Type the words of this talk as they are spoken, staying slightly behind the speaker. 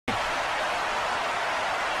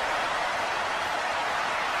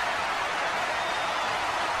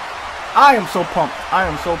I am so pumped. I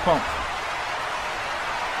am so pumped.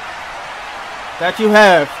 That you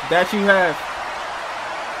have. That you have.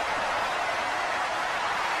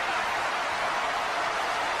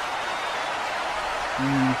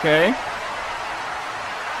 Okay.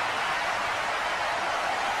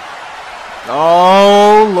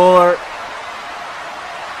 Oh, Lord.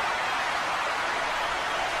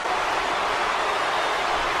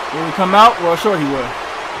 Will he come out? Well, sure he will.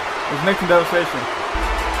 It's Nathan Devastation.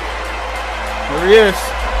 There he is.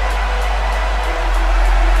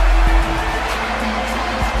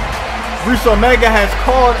 Reese Omega has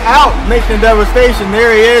called out Nathan Devastation.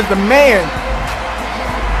 There he is, the man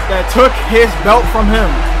that took his belt from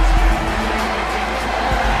him.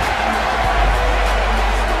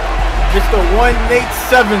 It's the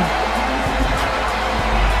 187.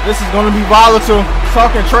 This is going to be volatile.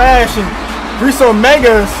 Talking trash and Reese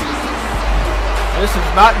Omega's. This is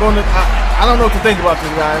not going to. I don't know what to think about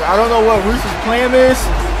this, guys. I don't know what Reese's plan is.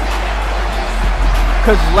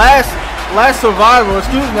 Because last survival,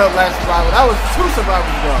 excuse me, not last survival. That was 2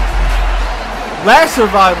 survivals ago. Last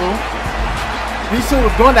survival, these two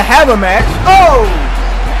were going to have a match. Oh!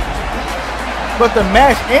 But the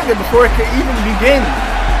match ended before it could even begin.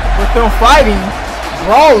 With them fighting,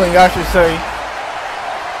 brawling, I should say,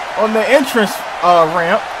 on the entrance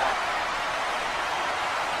ramp.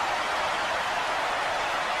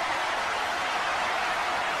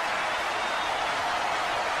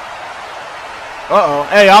 Uh-oh.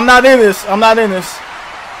 Hey, I'm not in this. I'm not in this.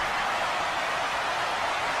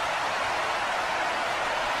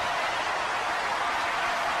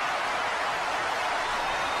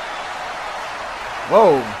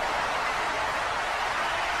 Whoa.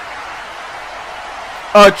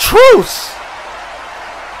 A truce?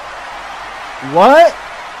 What?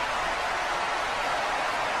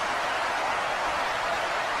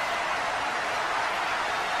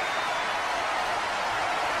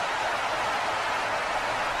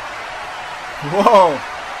 Whoa.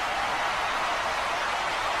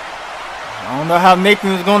 I don't know how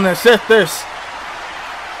Nathan is going to accept this.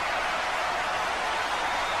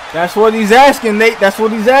 That's what he's asking, Nate. That's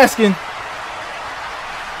what he's asking.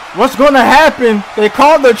 What's going to happen? They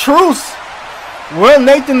called the truce. Will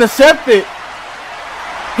Nathan accept it?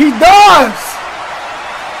 He does.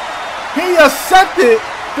 He accepted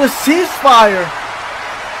the ceasefire.